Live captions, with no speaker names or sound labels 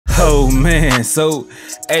Oh man, so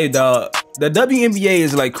hey dog, the WNBA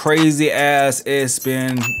is like crazy as it's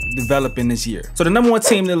been developing this year. So the #1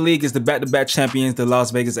 team in the league is the back-to-back champions, the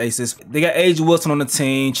Las Vegas Aces. They got A'ja Wilson on the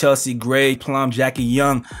team, Chelsea Gray, Plum, Jackie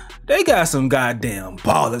Young. They got some goddamn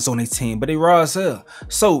ballers on their team, but they raw as hell.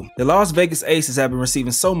 So the Las Vegas Aces have been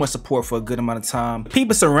receiving so much support for a good amount of time.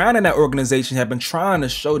 People surrounding that organization have been trying to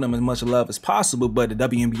show them as much love as possible, but the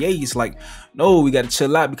WNBA is like, no, we gotta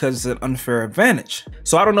chill out because it's an unfair advantage.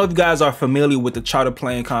 So I don't know if you guys are familiar with the charter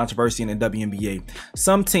plane controversy in the WNBA.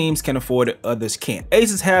 Some teams can afford it, others can't.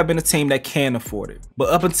 Aces have been a team that can afford it, but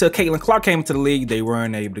up until Caitlin Clark came into the league, they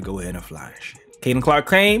weren't able to go ahead and fly shit. Caitlin Clark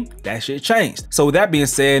came, that shit changed. So with that being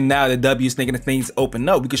said, now the W is thinking that things open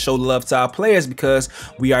up. We can show love to our players because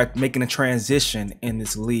we are making a transition in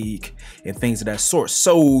this league and things of that sort.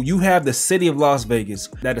 So you have the city of Las Vegas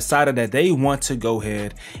that decided that they want to go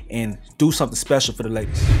ahead and do something special for the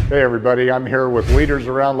ladies. Hey everybody, I'm here with leaders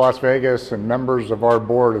around Las Vegas and members of our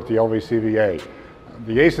board at the LVCVA.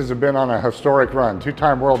 The Aces have been on a historic run,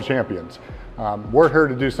 two-time world champions. We're here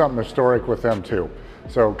to do something historic with them too.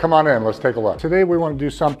 So come on in, let's take a look. Today we want to do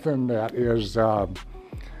something that is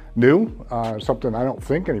new, something I don't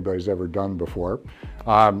think anybody's ever done before.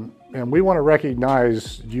 And we want to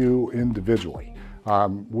recognize you individually.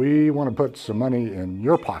 We want to put some money in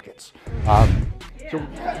your pockets.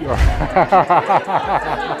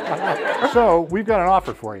 So we've got an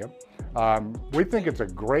offer for you. We think it's a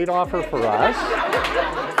great offer for us.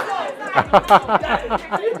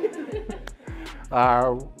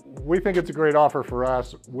 We think it's a great offer for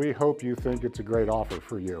us. We hope you think it's a great offer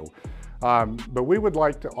for you. But we would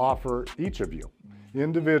like to offer each of you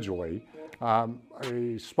individually a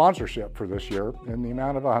sponsorship for this year in the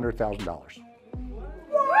amount of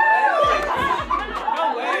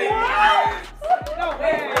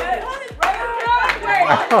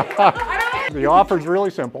 $100,000. The offer is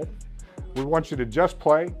really simple. We want you to just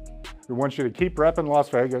play. We want you to keep repping Las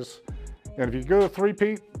Vegas. And if you go to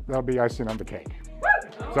three-peat, that'll be icing on the cake.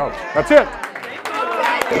 So that's it.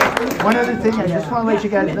 One other thing, I just want to let you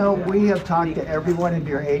guys know, we have talked to every one of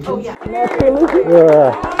your agents. Oh, yeah.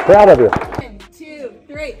 Proud of you. 1, 2,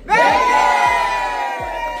 3.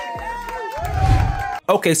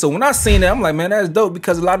 Okay, so when I seen that, I'm like, man, that's dope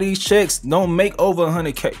because a lot of these chicks don't make over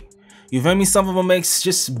 100K. You feel me? Some of them makes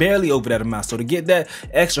just barely over that amount. So to get that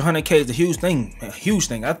extra 100K is a huge thing. A huge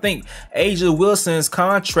thing. I think A'ja Wilson's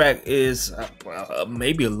contract is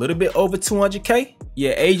maybe a little bit over 200K.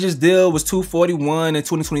 Yeah, A'ja's deal was 241 in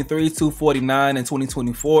 2023, 249 in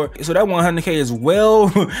 2024. So that 100K is well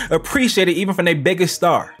appreciated even from their biggest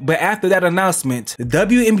star. But after that announcement, the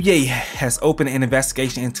WNBA has opened an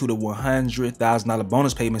investigation into the $100,000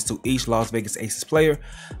 bonus payments to each Las Vegas Aces player.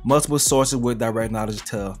 Multiple sources with direct knowledge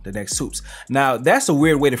tell the next hoops. Now, that's a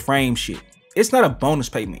weird way to frame shit. It's not a bonus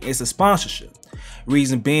payment, it's a sponsorship.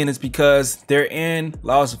 Reason being is because they're in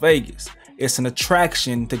Las Vegas. It's an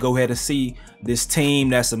attraction to go ahead and see this team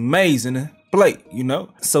that's amazing play, you know?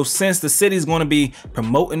 So since the city's going to be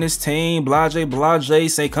promoting this team,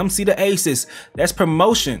 blase, say, come see the Aces, that's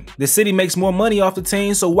promotion. The city makes more money off the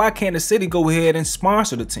team, so why can't the city go ahead and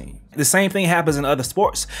sponsor the team? The same thing happens in other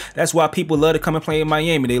sports. That's why people love to come and play in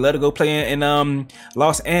Miami. They love to go play in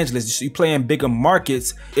Los Angeles. You play in bigger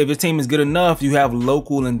markets. If your team is good enough, you have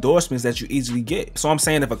local endorsements that you easily get. So I'm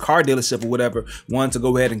saying if a car dealership or whatever wanted to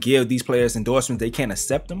go ahead and give these players endorsements, they can't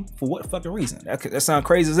accept them? For what fucking reason? That sounds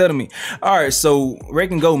crazy as hell to me. All right, so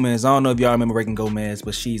Reagan Gomez, I don't know if y'all remember Reagan Gomez,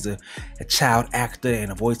 but she's a child actor and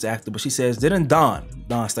a voice actor. But she says, didn't Dawn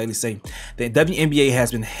Staley say that WNBA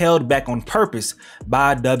has been held back on purpose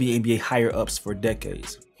by WNBA higher ups for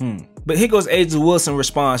decades? But here goes A'ja Wilson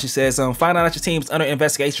response. She says, find out that your team's under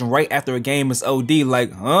investigation right after a game is OD.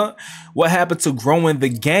 Like, huh? What happened to growing the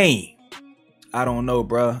game? I don't know,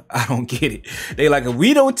 bruh. I don't get it. They like, if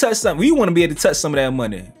we don't touch something, we want to be able to touch some of that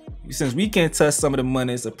money. Since we can't touch some of the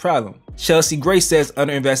money, it's a problem. Chelsea Gray says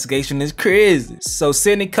under investigation is crazy. So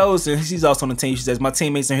Sydney Coulson, she's also on the team. She says, my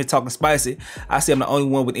teammates in here talking spicy. I see I'm the only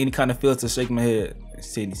one with any kind of filter. Shaking my head.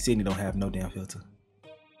 Sydney don't have no damn filter.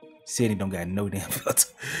 Sydney don't got no damn filter.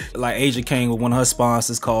 Like A'ja came with one of her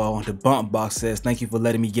sponsors called the Bump Box, says, thank you for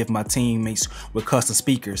letting me gift my teammates with custom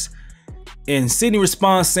speakers. And Sydney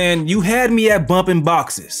responds saying, you had me at bumping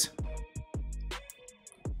boxes.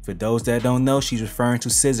 For those that don't know, she's referring to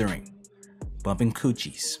scissoring, bumping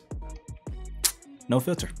coochies. No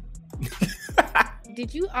filter.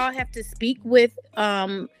 Did you all have to speak with,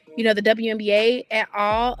 the WNBA at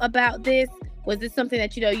all about this? Was this something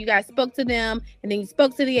that, you guys spoke to them and then you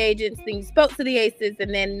spoke to the agents, then you spoke to the Aces,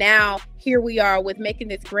 and then now here we are with making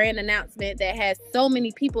this grand announcement that has so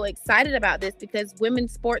many people excited about this because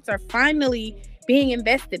women's sports are finally being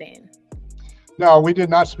invested in? No, we did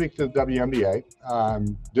not speak to the WNBA.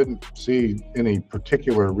 Didn't see any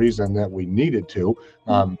particular reason that we needed to.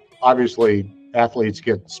 Obviously, athletes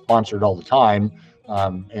get sponsored all the time,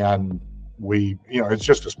 and it's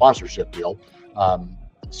just a sponsorship deal.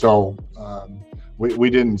 We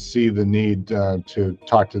didn't see the need to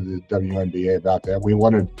talk to the WNBA about that. We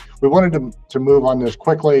wanted to move on this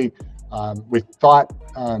quickly. We thought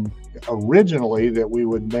originally that we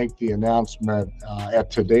would make the announcement at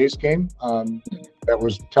today's game that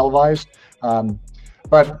was televised,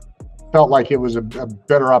 but felt like it was a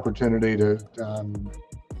better opportunity to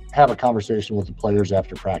have a conversation with the players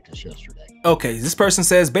after practice yesterday. Okay, this person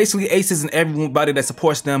says basically Aces and everybody that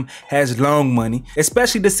supports them has long money,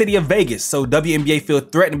 especially the city of Vegas. So WNBA feel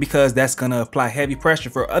threatened because that's gonna apply heavy pressure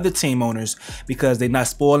for other team owners because they're not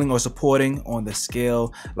spoiling or supporting on the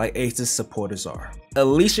scale like Aces supporters are.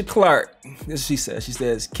 Alicia Clark, this is what she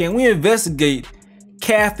says, can we investigate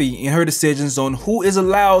Kathy and her decisions on who is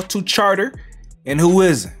allowed to charter and who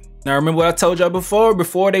isn't? Now remember what I told y'all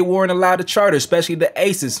before they weren't allowed to charter, especially the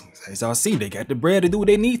Aces. As y'all see, they got the bread to do what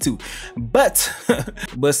they need to. But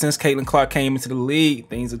since Caitlin Clark came into the league,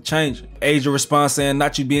 things are changing. Asia response saying,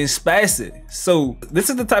 not you being spicy. So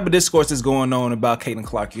this is the type of discourse that's going on about Caitlin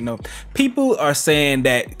Clark. You know, people are saying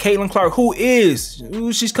that Caitlin Clark,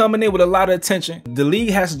 she's coming in with a lot of attention. The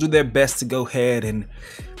league has to do their best to go ahead and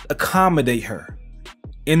accommodate her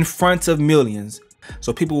in front of millions,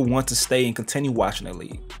 so people will want to stay and continue watching the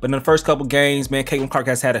league. But in the first couple games, man, Caitlin Clark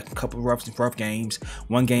has had a couple of rough games.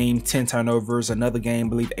 One game, 10 turnovers. Another game, I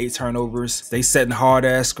believe 8 turnovers. They setting hard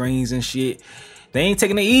ass screens and shit. They ain't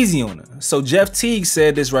taking it easy on her. So Jeff Teague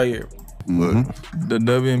said this right here. Look, the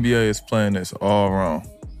WNBA is playing this all wrong.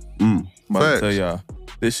 I'm about to tell y'all,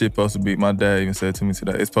 this shit supposed to be, my dad even said to me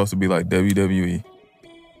today, it's supposed to be like WWE.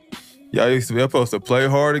 Y'all supposed to play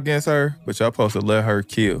hard against her, but y'all supposed to let her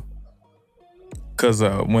kill. Cause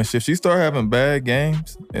if she start having bad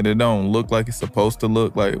games and it don't look like it's supposed to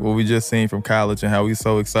look, like what we just seen from college and how we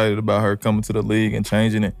so excited about her coming to the league and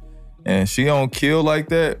changing it, and she don't kill like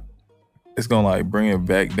that, it's gonna like bring it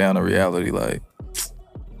back down to reality. Like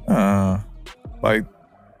the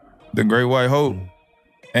Great White Hope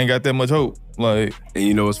ain't got that much hope. Like, and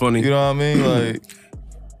you know what's funny? You know what I mean? Like,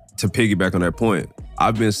 to piggyback on that point,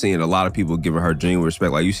 I've been seeing a lot of people giving her genuine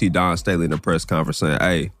respect. Like you see Don Staley in the press conference saying,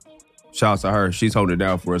 "Hey, shout out to her. She's holding it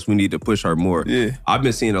down for us. We need to push her more." Yeah. I've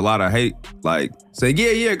been seeing a lot of hate, like saying,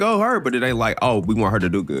 yeah, go her, but it ain't like, oh, we want her to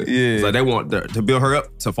do good. Yeah. It's like they want to build her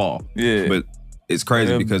up to fall. Yeah. But it's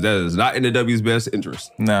crazy because that is not in the W's best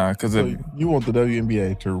interest. Nah, because so you want the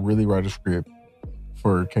WNBA to really write a script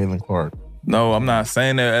for Caitlin Clark. No, I'm not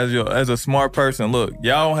saying that as a smart person. Look,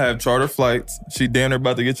 y'all don't have charter flights. She damn near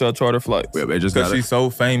about to get y'all charter flights. Yeah, they just because she's so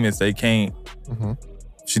famous, they can't.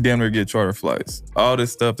 She damn near get charter flights. All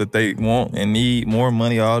this stuff that they want and need, more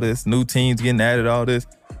money, all this, new teams getting added, all this.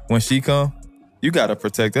 When she come, you got to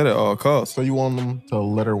protect that at all costs. So you want them to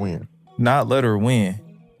let her win? Not let her win.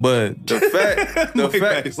 But the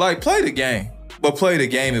fact is, like, play the game. But play the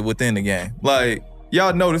game within the game. Like,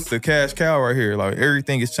 y'all notice the cash cow right here. Like,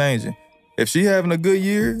 everything is changing. If she having a good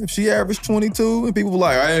year, if she averaged 22, and people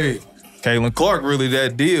like, hey, Caitlin Clark really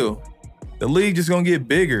that deal. The league just gonna get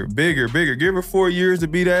bigger. Give her 4 years to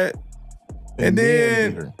be that. And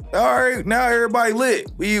then, all right, now everybody lit.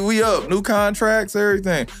 We up, new contracts,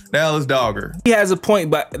 everything. Now let's dog her. He has a point,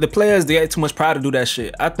 but the players, they have too much pride to do that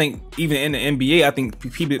shit. I think even in the NBA, I think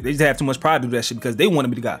people, they just have too much pride to do that shit because they want to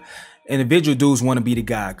be the guy. Individual dudes want to be the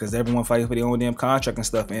guy because everyone fighting for their own damn contract and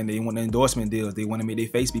stuff, and they want the endorsement deals. They want to make their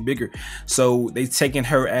face be bigger. So they taking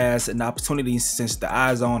her as an opportunity since the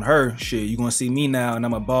eyes on her. Shit, you're gonna see me now, and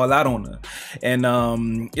I'm gonna ball out on her.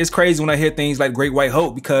 And it's crazy when I hear things like Great White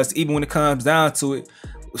Hope, because even when it comes down to it,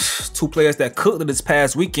 2 players that cooked this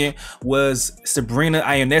past weekend was Sabrina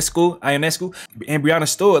Ionescu and Brianna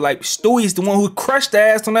Stewart. Like, Stewie's the one who crushed the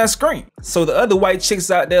ass on that screen. So the other white chicks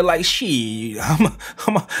out there like, shit,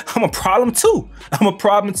 I'm a problem too. I'm a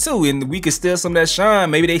problem too. And we could steal some of that shine.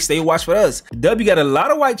 Maybe they stay watch for us. W got a lot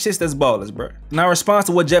of white chicks that's ballers, bro. Now, in response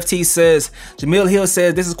to what Jeff T says, Jamil Hill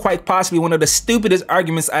says, this is quite possibly one of the stupidest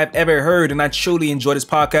arguments I've ever heard, and I truly enjoy this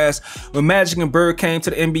podcast. When Magic and Bird came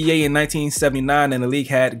to the NBA in 1979 and the league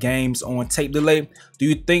had games on tape delay, do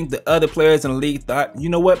you think the other players in the league thought, you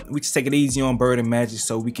know what, we just take it easy on Bird and Magic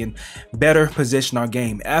so we can better position our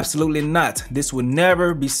game? Absolutely not. This would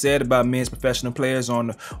never be said about men's professional players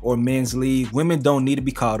or men's league. Women don't need to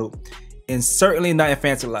be coddled, and certainly not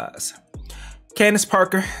infantilized. Candace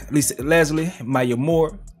Parker, Lisa Leslie, Maya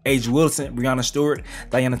Moore, A'ja Wilson, Breonna Stewart,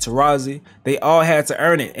 Diana Taurasi, they all had to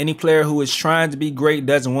earn it. Any player who is trying to be great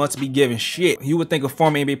doesn't want to be given shit. You would think a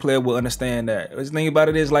former NBA player would understand that. The thing about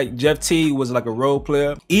it is, like, Jeff Teague was like a role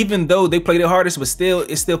player. Even though they played their hardest, but still,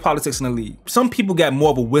 it's still politics in the league. Some people got more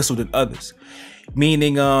of a whistle than others.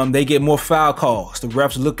 Meaning they get more foul calls. The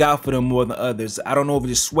refs look out for them more than others. I don't know if it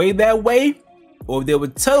just swayed that way or if they were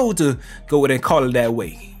told to go in and call it that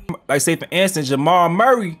way. Like, say for instance, Jamal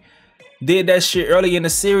Murray did that shit early in the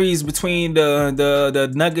series between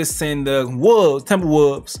the Nuggets and the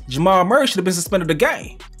Timberwolves. Jamal Murray should have been suspended the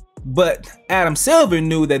game. But Adam Silver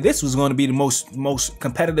knew that this was going to be the most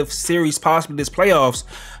competitive series possible this playoffs.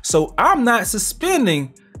 So I'm not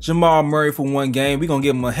suspending Jamal Murray for one game. We're gonna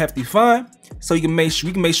give him a hefty fine so we can make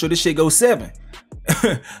sure this shit goes 7.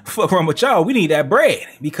 Fuck wrong with y'all. We need that bread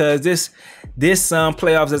because this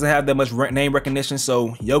playoffs doesn't have that much name recognition. So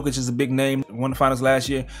Jokic is a big name, won the finals last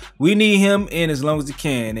year. We need him in as long as he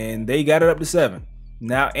can, and they got it up to 7.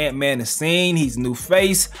 Now Ant-Man is seen. He's a new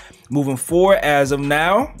face moving forward as of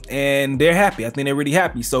now, and they're happy. I think they're really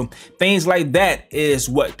happy. So things like that is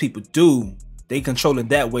what people do. They control it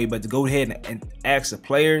that way, but to go ahead and ask the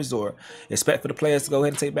players or expect for the players to go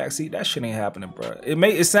ahead and take back seat, that shit ain't happening, bro.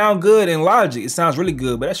 It sound good in logic. It sounds really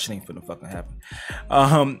good, but that shit ain't finna fucking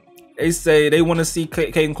happen. They say they want to see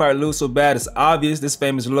Caitlin Clark lose so bad. It's obvious. This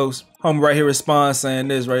famous Los homie right here responds saying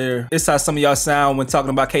this right here. This is how some of y'all sound when talking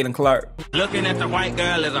about Caitlin Clark. Looking at the white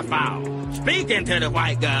girl is a foul. Speaking to the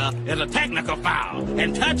white girl is a technical foul.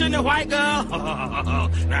 And touching the white girl, now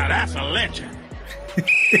that's a lynching.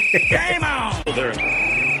 Game on!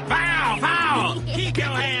 Foul! Foul! Keep your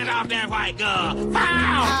hand off that white girl!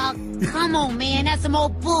 Foul! Come on, man. That's some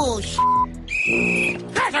old bullshit.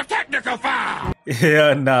 That's a technical foul!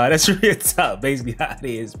 Yeah, nah, that's real tough. Basically how it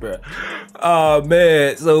is, bro. Oh,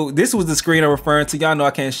 man. So this was the screen I'm referring to. Y'all know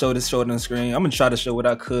I can't show this short on the screen. I'm gonna try to show what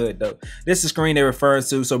I could, though. This is the screen they're referring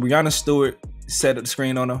to. So Breonna Stewart set up the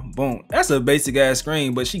screen on her. Boom. That's a basic-ass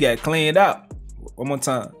screen, but she got cleaned out. One more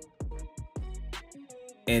time.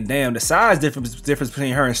 And damn, the size difference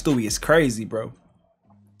between her and Stewie is crazy, bro.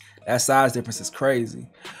 That size difference is crazy.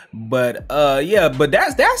 But yeah, but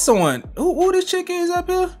that's on who this chick is up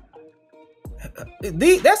here.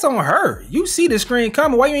 That's on her. You see the screen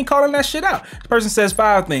coming. Why you ain't calling that shit out? The person says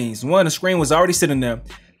 5 things. 1, the screen was already sitting there.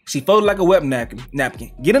 She folded like a wet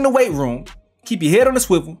napkin. Get in the weight room. Keep your head on the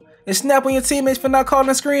swivel. And snap on your teammates for not calling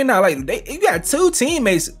the screen out. Like, you got 2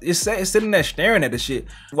 teammates sitting there staring at the shit.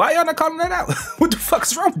 Why y'all not calling that out? What the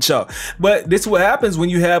fuck's wrong with y'all? But this is what happens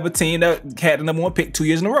when you have a team that had the #1 pick 2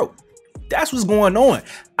 years in a row. That's what's going on.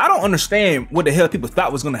 I don't understand what the hell people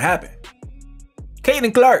thought was gonna happen.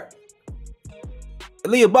 Caitlin Clark,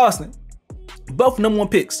 Aaliyah Boston, both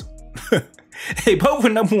 #1 picks. They both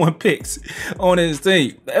were #1 picks on his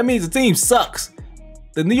team. That means the team sucks.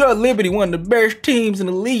 The New York Liberty, one of the best teams in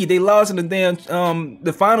the league, they lost in the damn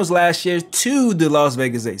the finals last year to the Las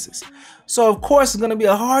Vegas Aces. So of course it's gonna be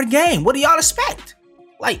a hard game. What do y'all expect?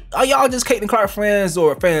 Like, are y'all just Caitlin Clark fans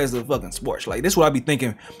or fans of fucking sports? Like, this is what I be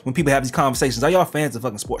thinking when people have these conversations. Are y'all fans of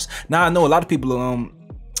fucking sports? Now I know a lot of people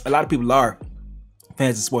are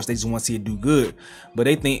fans of sports. They just want to see it do good, but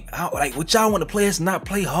they think, oh, like, what y'all want the players to not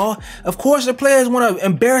play hard? Of course the players want to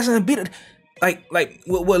embarrass and beat it. Like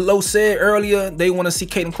what Lo said earlier, they want to see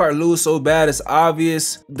Caitlin Clark lose so bad. It's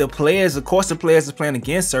obvious. The players, of course, the players that's playing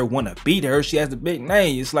against her want to beat her. She has the big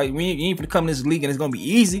name. It's like, you ain't gonna come in this league and it's gonna be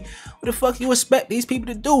easy. What the fuck you expect these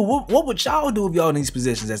people to do? What would y'all do if y'all in these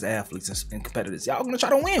positions as athletes and competitors? Y'all gonna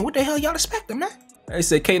try to win. What the hell y'all expecting, man? They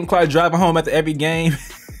said Caitlin Clark driving home after every game.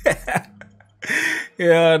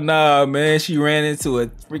 Yeah, nah, man. She ran into a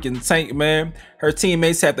freaking tank, man. Her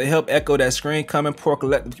teammates have to help echo that screen coming, poor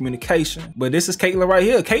collective communication. But this is Caitlin right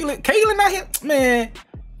here. Caitlin out here, man.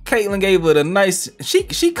 Caitlin gave her the nice.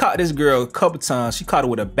 She caught this girl a couple times. She caught her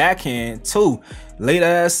with a backhand too. Laid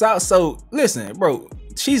her ass out. So listen, bro.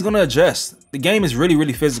 She's gonna adjust. The game is really,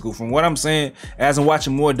 really physical. From what I'm saying, as I'm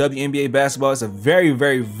watching more WNBA basketball, it's a very,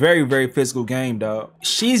 very, very, very physical game, dog.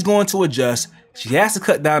 She's going to adjust. She has to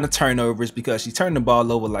cut down the turnovers because she turned the ball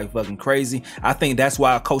over like fucking crazy. I think that's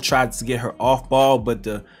why coach tried to get her off ball, but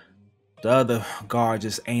the other guard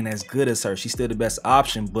just ain't as good as her. She's still the best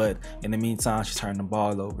option, but in the meantime, she turned the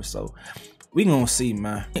ball over. So we gonna see,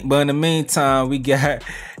 man. But in the meantime, we got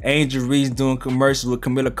Angel Reese doing commercials with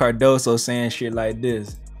Camila Cardoso saying shit like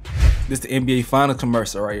this. This the NBA Finals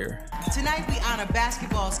commercial right here. Tonight we honor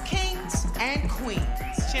basketball's kings and queens.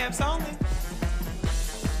 Champs only.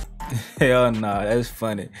 Hell nah, that's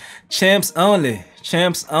funny. Champs only.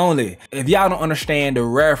 Champs only. If y'all don't understand the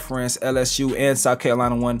reference, LSU and South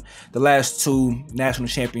Carolina won the last 2 national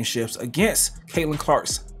championships against Caitlin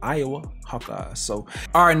Clark's Iowa Hawkeyes. So,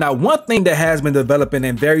 all right, now one thing that has been developing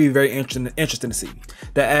and very, very interesting to see,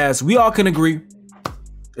 that as we all can agree,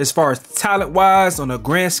 as far as talent-wise on a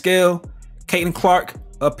grand scale, Caitlin Clark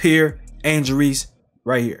up here, Angel Reese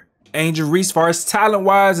right here. Angel Reese, as far as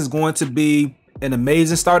talent-wise, is going to be an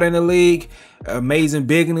amazing starter in the league, amazing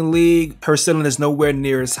big in the league. Her ceiling is nowhere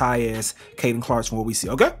near as high as Caitlin Clark's from what we see,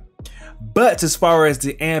 okay? But as far as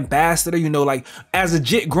the ambassador, you know, like as a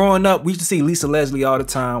jit growing up, we used to see Lisa Leslie all the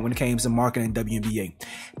time when it came to marketing WNBA.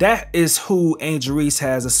 That is who Angel Reese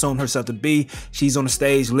has assumed herself to be. She's on the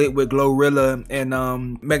stage lit with Glorilla and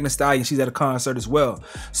Megan Thee Stallion. She's at a concert as well.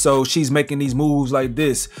 So she's making these moves like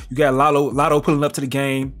this. You got Lotto pulling up to the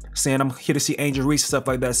game saying, I'm here to see Angel Reese and stuff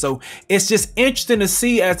like that. So it's just interesting to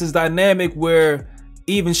see as this dynamic where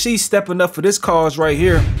even she's stepping up for this cause right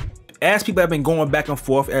here. As people have been going back and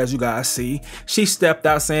forth, as you guys see, she stepped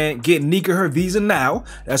out saying, get Nika her visa now.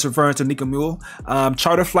 That's referring to Nika Mule.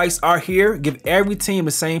 Charter flights are here. Give every team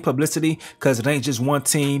the same publicity because it ain't just one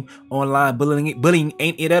team. Online bullying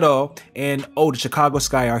ain't it at all. And oh, the Chicago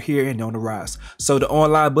Sky are here and on the rise. So the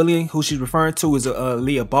online bullying, who she's referring to is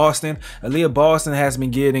Aaliyah Boston. Aaliyah Boston has been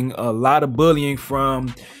getting a lot of bullying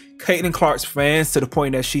from Caitlin Clark's fans to the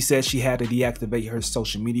point that she said she had to deactivate her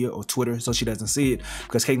social media or Twitter so she doesn't see it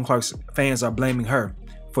because Caitlin Clark's fans are blaming her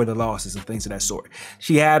for the losses and things of that sort.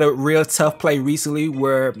 She had a real tough play recently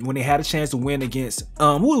where when they had a chance to win against,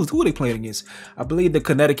 who were they playing against? I believe the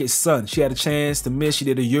Connecticut Sun. She had a chance to miss. She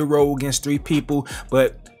did a Euro against 3 people,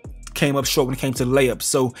 but came up short when it came to the layup.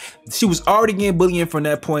 So she was already getting bullying from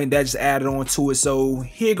that point. That just added on to it. So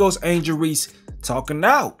here goes Angel Reese talking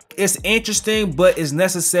out. It's interesting, but it's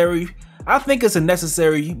necessary. I think it's a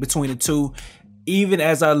necessary between the two. Even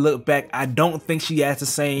as I look back, I don't think she has the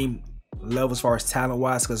same level as far as talent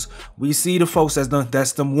wise, because we see the folks that's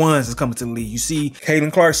the ones that's coming to the league. You see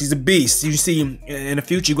Caitlin Clark, she's a beast. You see in the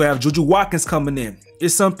future you're gonna have Juju Watkins coming in.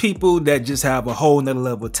 It's some people that just have a whole nother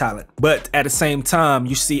level of talent. But at the same time,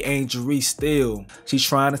 you see Angel Reese still, she's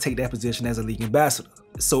trying to take that position as a league ambassador.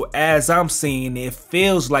 So as I'm seeing, it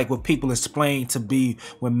feels like what people explained to be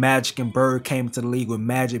when Magic and Bird came into the league, with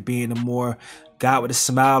Magic being the more guy with a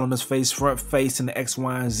smile on his face, front face, and the X,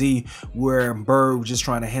 Y, and Z, where Bird was just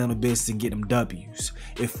trying to handle business and get them W's.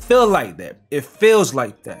 It feels like that. It feels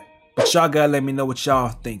like that. But y'all gotta let me know what y'all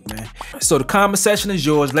think, man. So the comment section is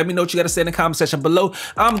yours. Let me know what you gotta say in the comment section below.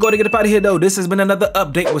 I'm going to get up out of here, though. This has been another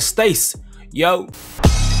update with Stace. Yo.